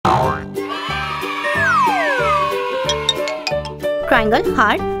triangle,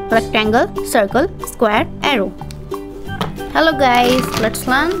 heart, rectangle, circle, square, arrow. Hello guys, let's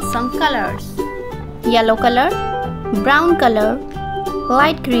learn some colors. Yellow color, brown color,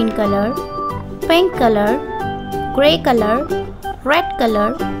 light green color, pink color, grey color, red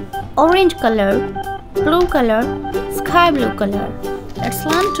color, orange color, blue color, sky blue color. Let's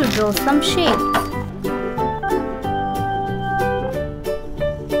learn to draw some shapes.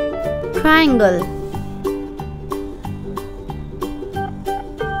 Triangle,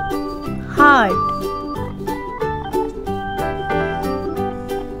 heart,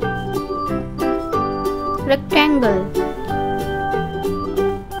 rectangle,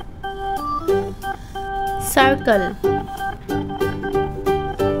 circle,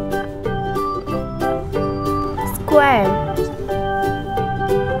 square,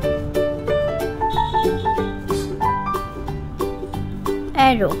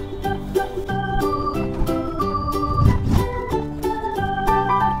 arrow.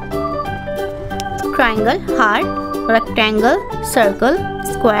 Triangle, heart, rectangle, circle,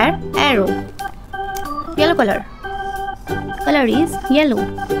 square, arrow. Yellow color. Color is yellow.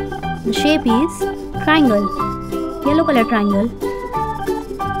 The shape is triangle. Yellow color triangle.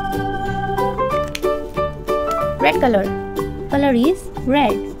 Red color. Color is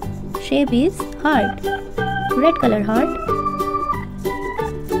red. Shape is heart. Red color heart.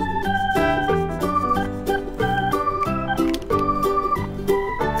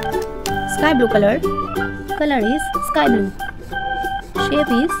 Sky blue color. Color is sky blue.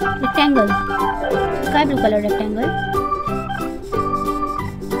 Shape is rectangle. Sky blue color rectangle.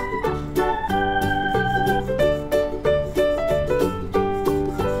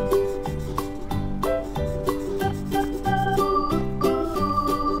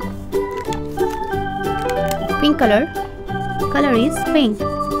 Pink color. Color is pink.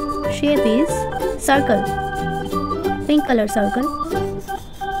 Shape is circle. Pink color circle.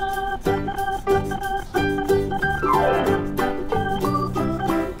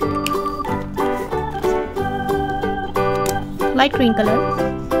 Light green color.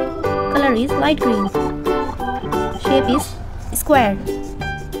 Color is light green. Shape is square.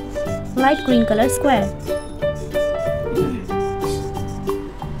 Light green color square.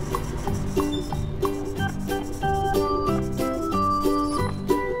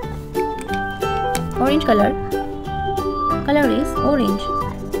 Orange color. Color is orange.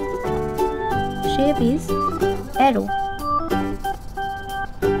 Shape is arrow.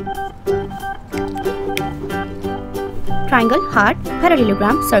 Triangle, heart,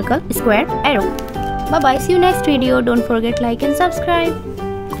 parallelogram, circle, square, arrow. Bye bye. See you next video. Don't forget like and subscribe.